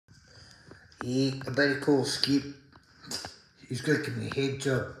Yeah, I better call Skip. He's got to give me a head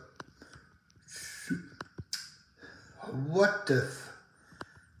job. What the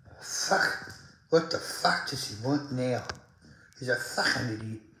fuck? What the fuck does he want now? He's a fucking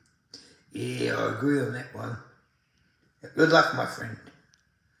idiot. Yeah, I agree on that one. Good luck, my friend.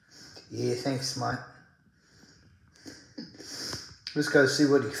 Yeah, thanks, mate. Let's go see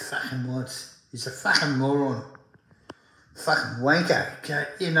what he fucking wants. He's a fucking moron. Fucking wanker.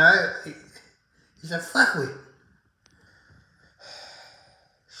 You know, he's a fuckwit.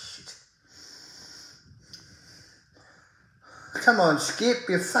 Shit. Come on, Skip,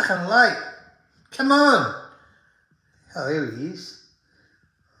 you're fucking late. Come on. Oh, here he is.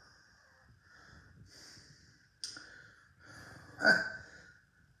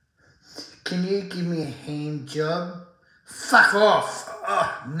 Can you give me a hand job? Fuck off!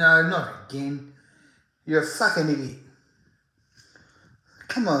 Oh, no, not again. You're a fucking idiot.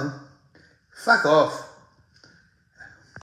 Come on. Fuck off.